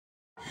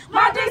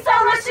My D so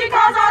rich, she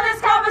calls all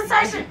this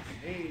conversation.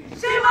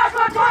 She marched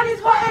for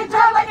 20s, but ain't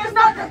job like it's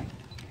nothing.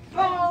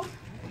 Oh.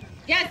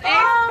 Yes,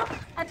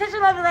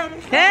 attention, lovely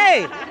ladies.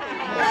 Hey!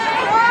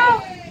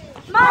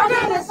 My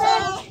goodness,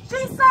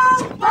 she's so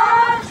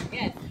fine.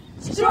 Yes.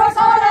 She works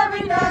hard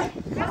every day.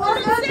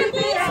 What's good to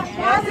be at?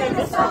 My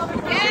goodness, so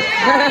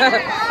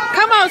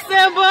Come on,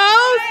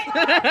 Symbols!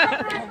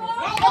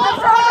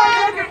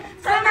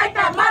 to make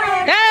that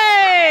money.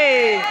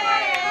 Hey!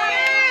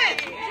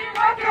 She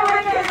working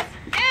with this.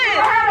 She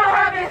had a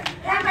habit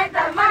and make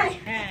that money.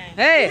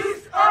 Hey!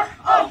 These are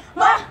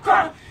my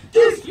crowd.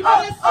 These are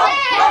my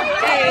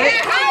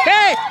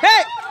Hey!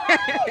 Hey!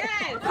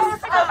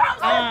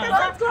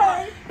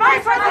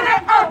 Vice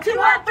President of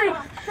 213.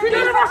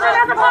 Universal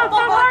as a phone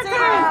for 14.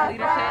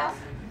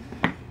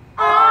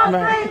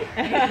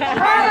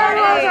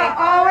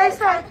 Always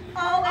say.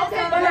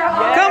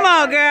 Come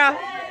on, girl.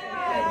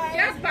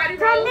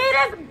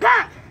 Tanita's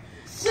back.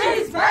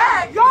 She's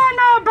back. Y'all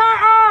know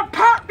about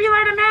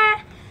Popular Man.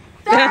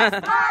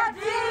 That's my D.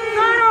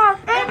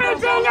 Amy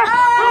Jr.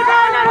 Who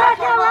down in North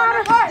Carolina.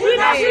 You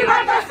know she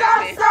like the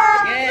South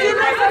Side. She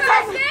lives in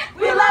Texas.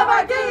 We love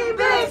our D.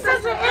 Big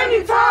sister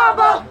Amy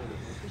Tabo.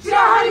 She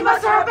got honey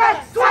mustard her back.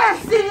 Swear,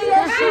 see,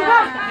 and she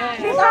won.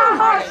 She's so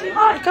hard. She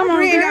hard. Come on,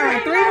 girl.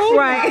 3 moves.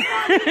 Right.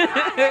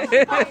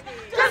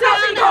 Just how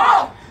she go.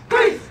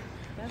 Please.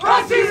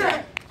 One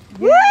season.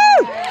 Woo!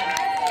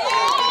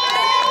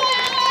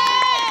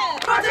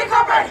 Project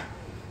Corporate.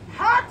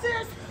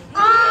 Hottest.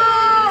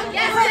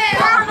 Yes,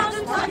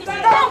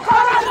 don't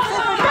call us.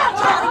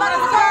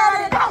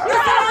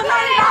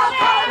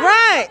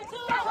 Right.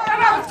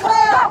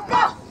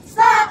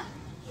 Stop.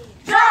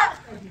 Drop.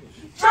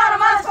 Try to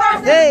mother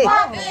first. Hey.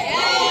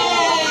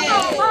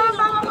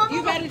 You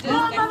better just.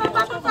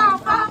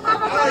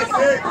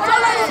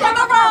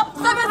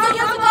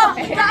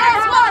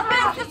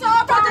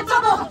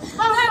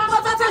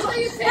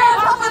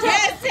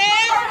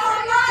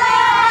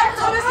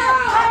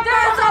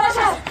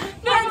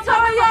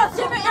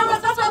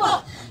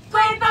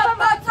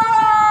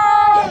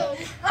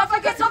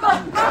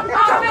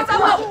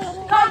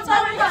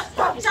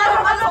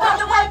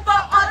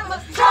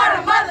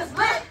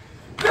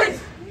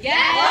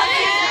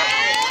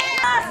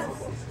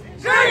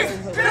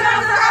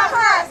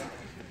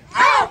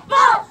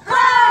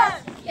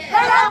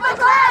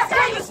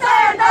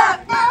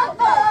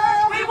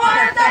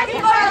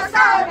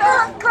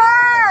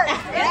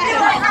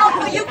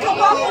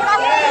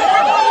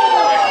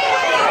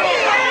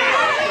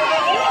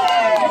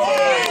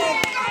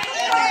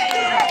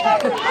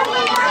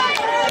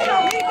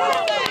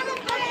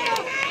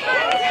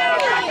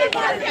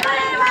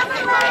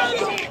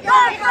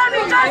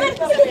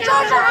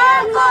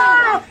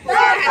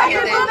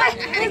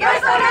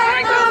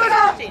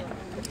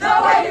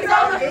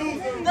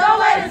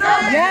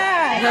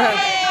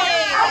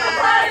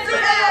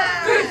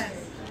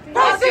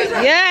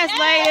 Yes,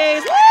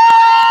 ladies. Woo!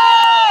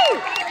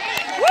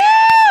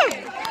 Woo!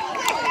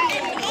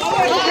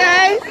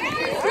 Okay.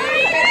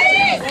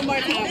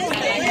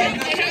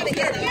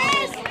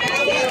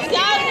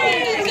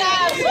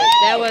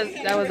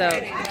 That was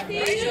out.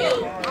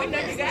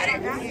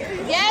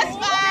 Yes,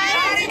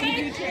 fine.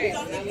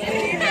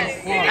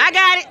 I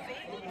got it.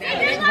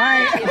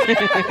 Right.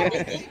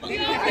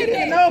 I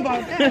didn't know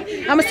about that.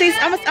 I'm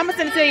gonna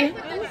send it to you.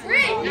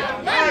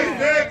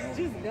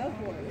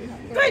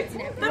 Great! The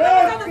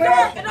members of the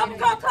Zerg and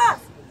Uppercut class!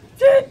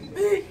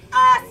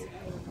 TBS!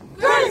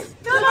 Great!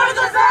 The members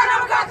of the Zerg and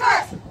Uppercut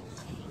class!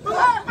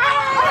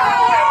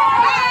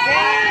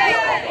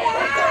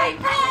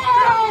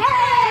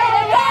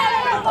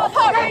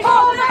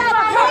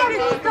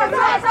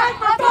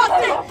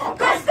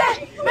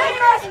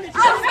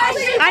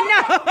 I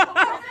know.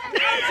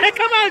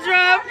 Come on,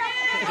 drum.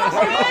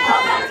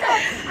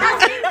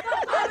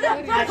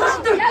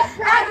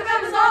 Active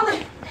members only!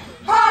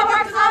 Hard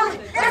workers only!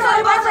 It's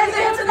only boss ladies in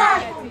here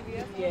tonight!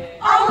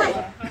 Only!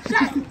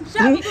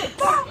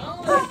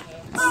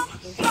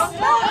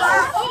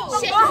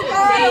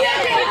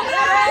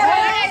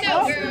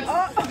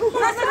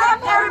 Listen up,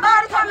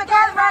 everybody, come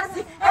together, right to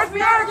see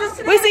SBR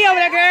just We see you over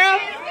there, girl.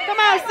 Come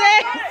on,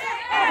 sis.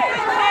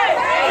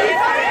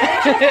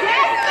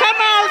 Come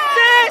on,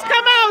 sis.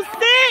 Come on,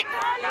 sis.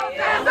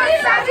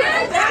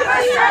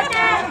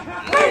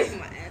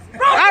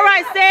 All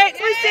right, sis.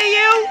 We see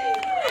you.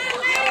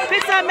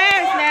 Fix our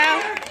marriage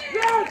now.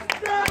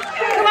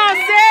 Come on,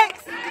 sis.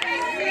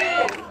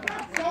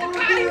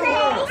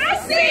 I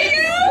see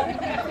you.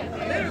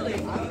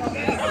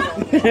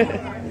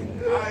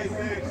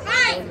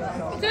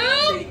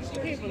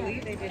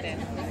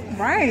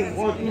 Right.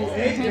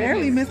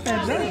 Barely missed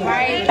that joke.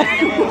 Right.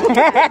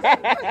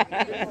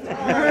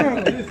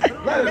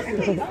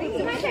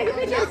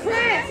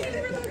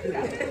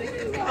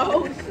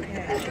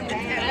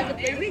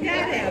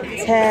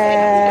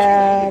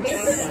 Tab,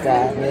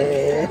 stop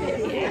it.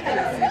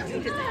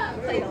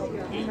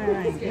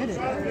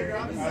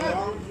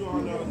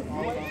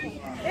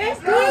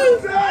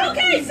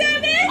 Okay,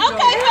 7.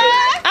 Okay,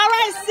 5. All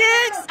right,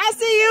 6. I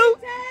see you.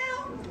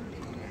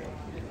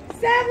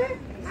 7.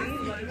 I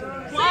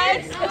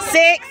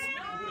 6.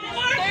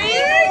 3,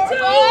 2,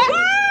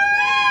 1.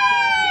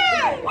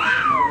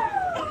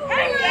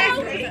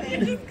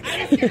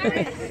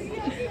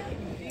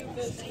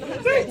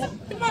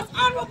 The most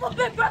honorable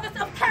big brothers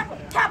of Kappa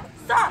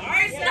Psi.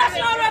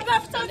 National Red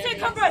Blood Fraternity,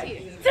 come right here.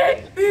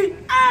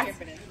 D-E-S.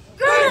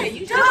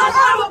 Green. The most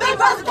honorable big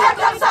brothers of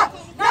Kappa Psi.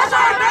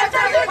 National Red Blood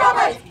Fraternity, come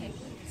right here.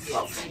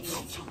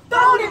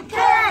 Don't even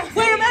care.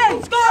 Wait a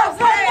minute. Scores.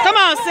 Come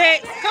on,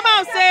 6. Come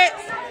on, 6.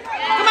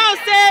 Come on,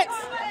 6.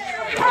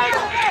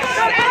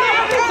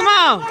 Come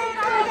on.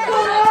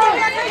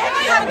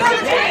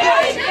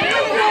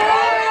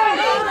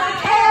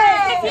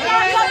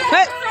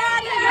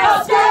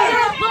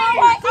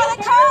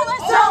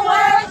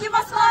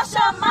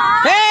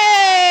 Hey.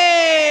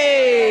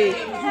 Hey!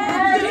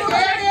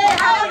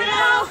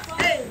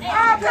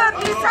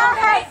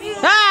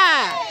 Hi!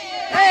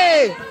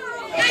 Hey!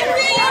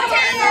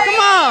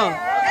 Come on!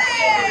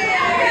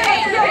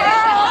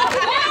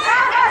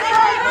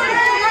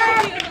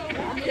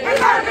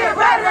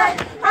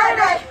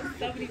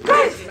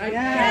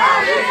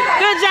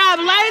 Good job,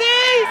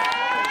 ladies!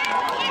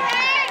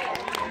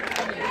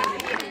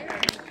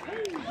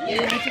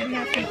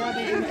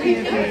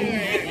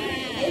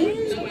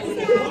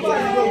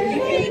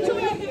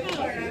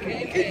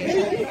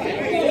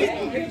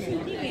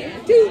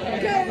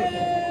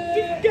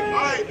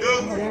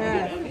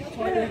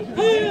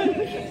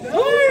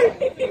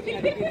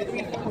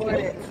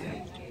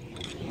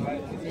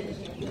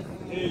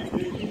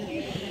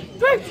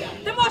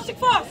 The marching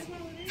force.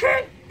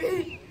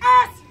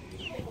 T-E-S.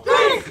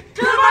 Greece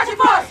to the marching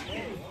force.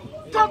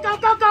 Go, go,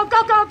 go, go, go,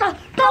 go, go,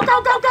 go, go,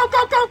 go, go, go,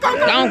 go, go,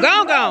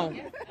 go. Go.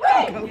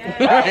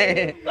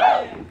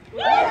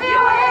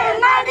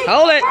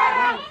 Hold it.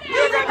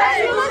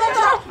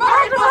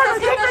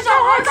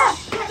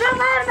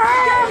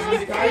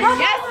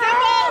 Yes,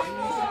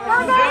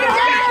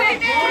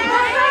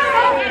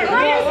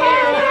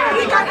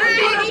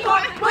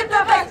 with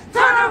the bass,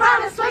 turn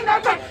around and swing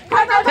that kick.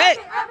 Hey.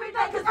 Every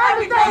day, cause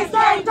every day is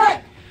game day.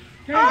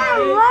 I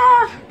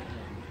love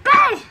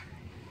bass.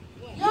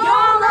 You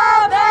don't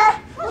love that?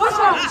 What's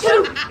wrong with you?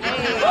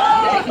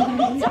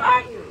 Turn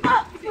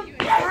up.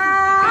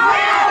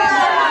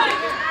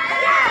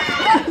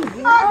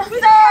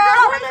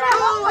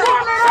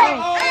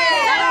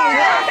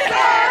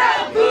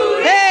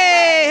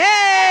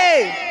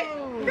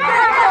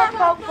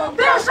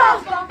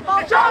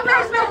 John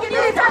Max making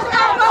these touch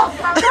elbows.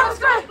 Jump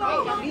straight.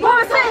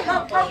 Boy, see.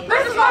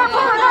 This is what I'm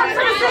pulling up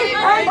to the seat.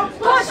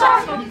 Push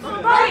up.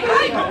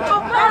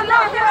 I'm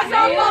not here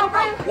so long.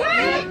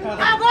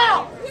 I will.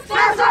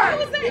 Yes, sir.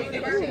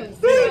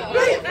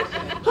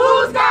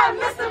 Who's got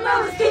Mr.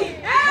 Miller's key?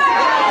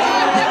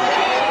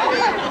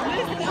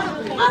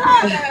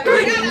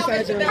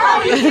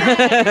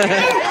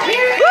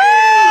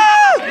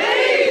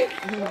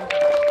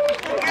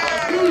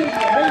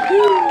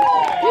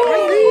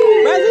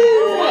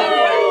 Brazil!